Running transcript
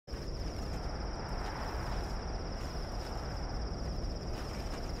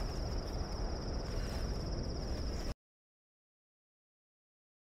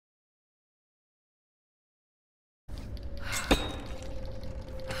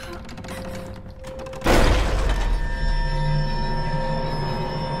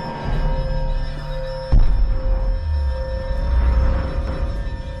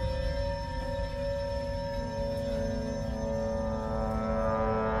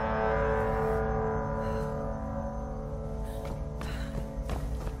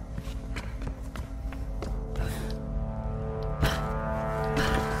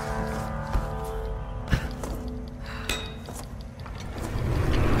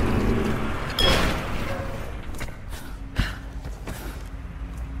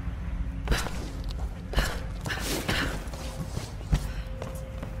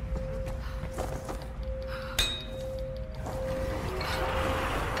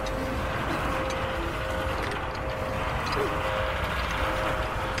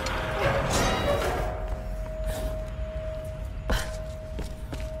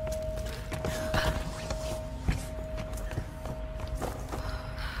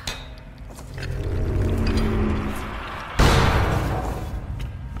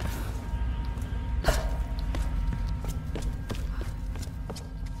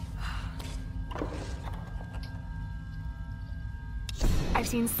I've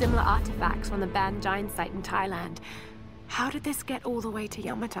seen similar artifacts from the banned giant site in Thailand. How did this get all the way to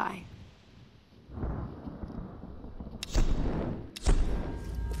Yamatai?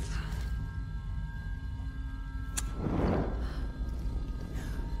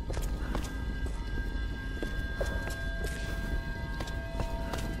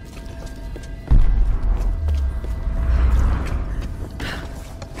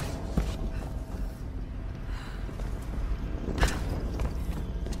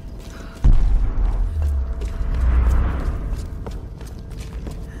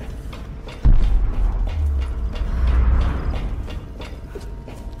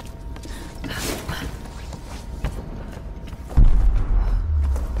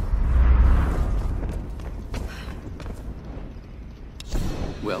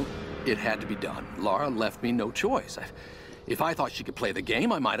 Well, it had to be done. Lara left me no choice. If I thought she could play the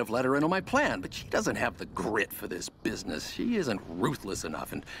game, I might have let her in on my plan, but she doesn't have the grit for this business. She isn't ruthless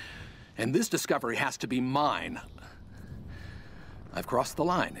enough, and this discovery has to be mine. I've crossed the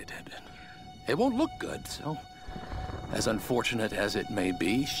line. It won't look good, so as unfortunate as it may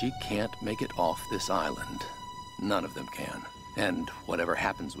be, she can't make it off this island. None of them can. And whatever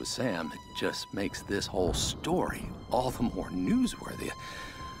happens with Sam, it just makes this whole story all the more newsworthy.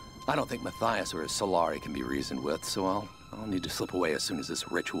 I don't think Matthias or his Solari can be reasoned with, so I'll need to slip away as soon as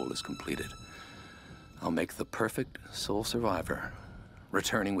this ritual is completed. I'll make the perfect sole survivor,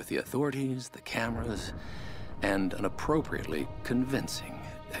 returning with the authorities, the cameras, and an appropriately convincing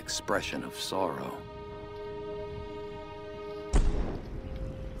expression of sorrow.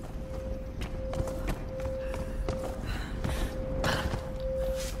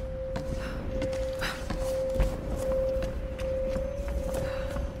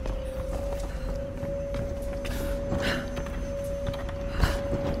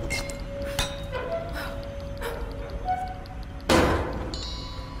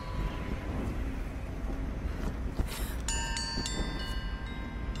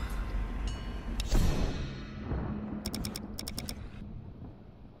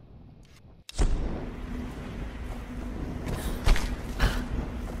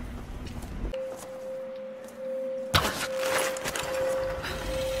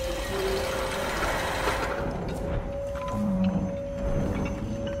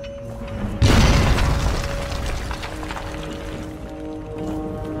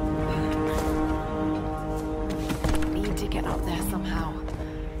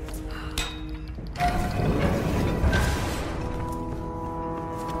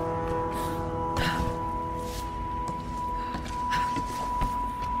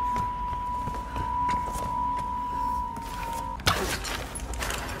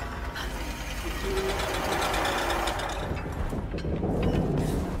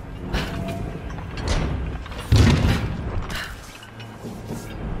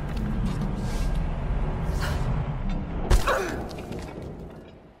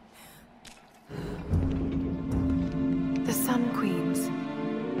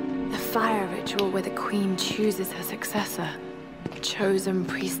 Where the queen chooses her successor. Chosen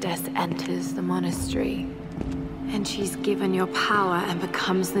priestess enters the monastery. And she's given your power and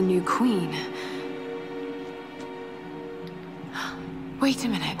becomes the new queen. Wait a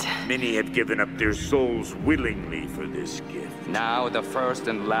minute. Many have given up their souls willingly for this gift. Now the first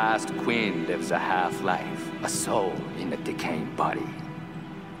and last queen lives a half-life, a soul in a decaying body.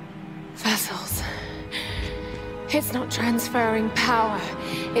 Vessels. It's not transferring power,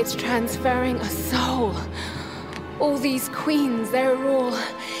 it's transferring a soul. All these queens, they're all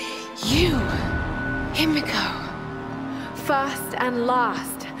you, Himiko. First and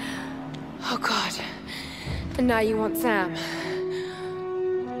last. Oh God. And now you want Sam.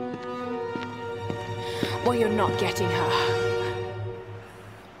 Well, you're not getting her.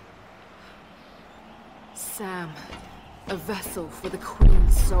 Sam, a vessel for the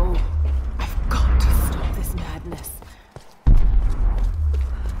Queen's soul. I've got to stop this madness.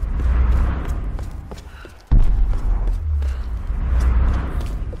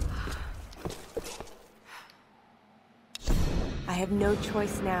 I have no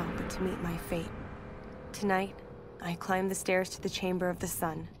choice now but to meet my fate. Tonight, I climb the stairs to the Chamber of the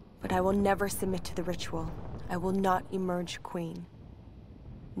Sun, but I will never submit to the ritual. I will not emerge queen.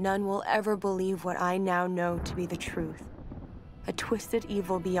 None will ever believe what I now know to be the truth. A twisted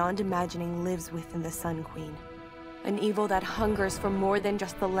evil beyond imagining lives within the Sun Queen. An evil that hungers for more than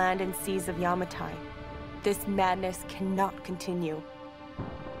just the land and seas of Yamatai. This madness cannot continue.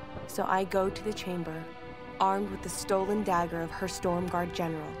 So I go to the chamber, armed with the stolen dagger of her Stormguard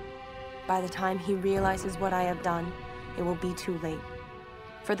general. By the time he realizes what I have done, it will be too late.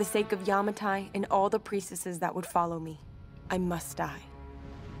 For the sake of Yamatai and all the priestesses that would follow me, I must die.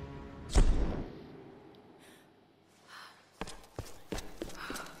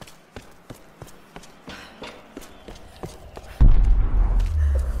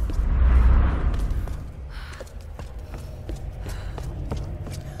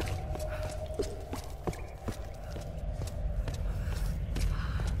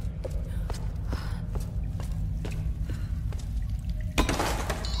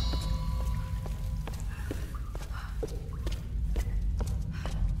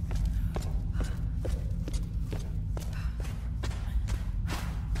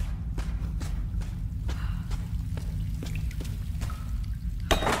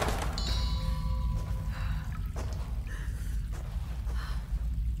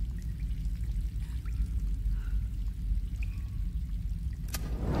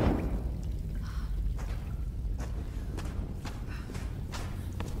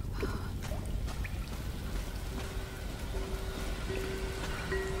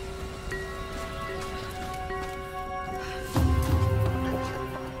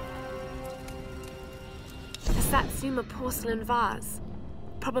 Satsuma porcelain vase,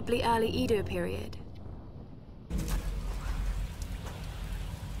 probably early Edo period.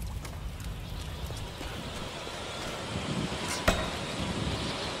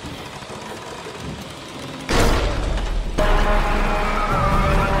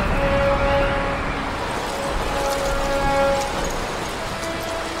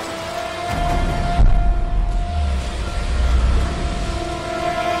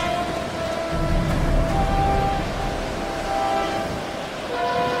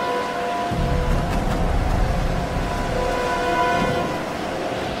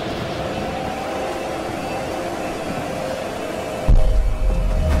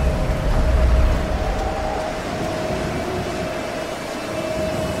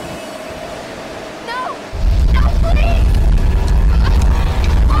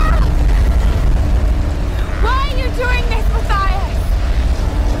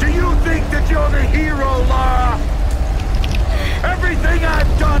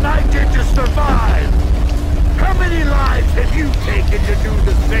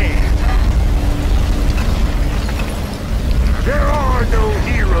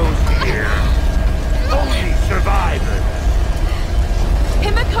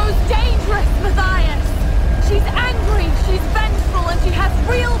 Dangerous, Matthias! She's angry, she's vengeful, and she has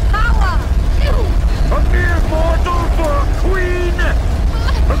real